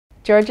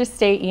Georgia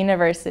State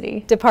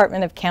University.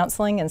 Department of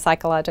Counseling and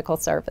Psychological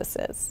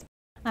Services.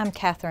 I'm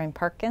Catherine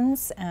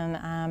Perkins, and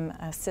I'm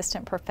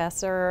Assistant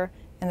Professor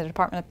in the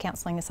Department of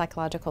Counseling and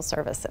Psychological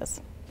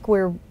Services.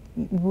 We're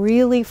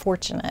really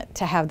fortunate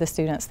to have the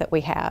students that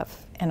we have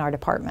in our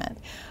department.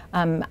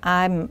 I'm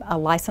a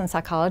licensed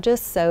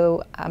psychologist,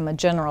 so I'm a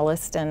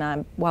generalist,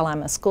 and while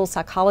I'm a school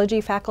psychology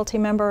faculty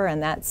member,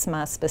 and that's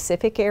my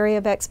specific area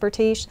of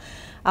expertise,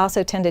 I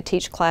also tend to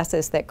teach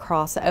classes that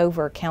cross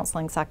over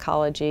counseling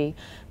psychology,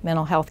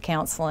 mental health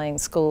counseling,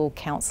 school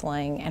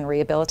counseling, and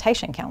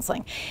rehabilitation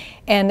counseling.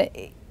 And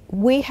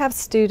we have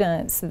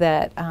students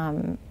that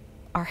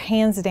are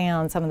hands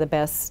down some of the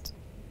best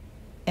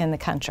in the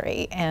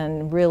country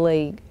and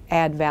really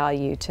add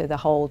value to the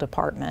whole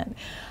department.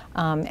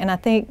 And I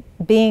think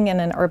being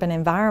in an urban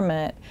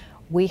environment,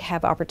 we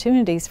have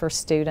opportunities for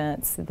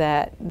students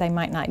that they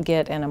might not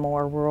get in a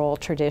more rural,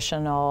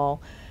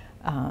 traditional,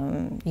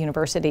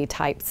 university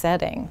type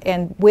setting.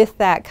 And with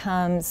that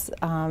comes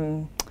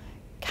kind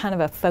of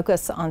a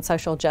focus on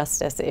social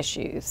justice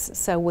issues.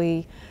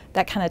 So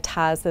that kind of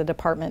ties the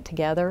department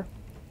together.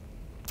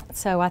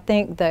 So I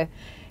think the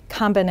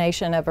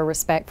combination of a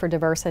respect for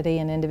diversity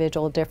and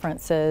individual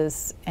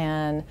differences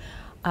and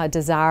a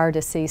desire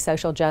to see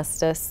social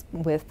justice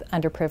with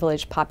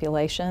underprivileged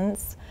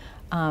populations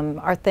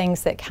are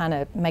things that kind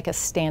of make us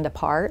stand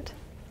apart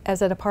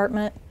as a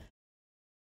department.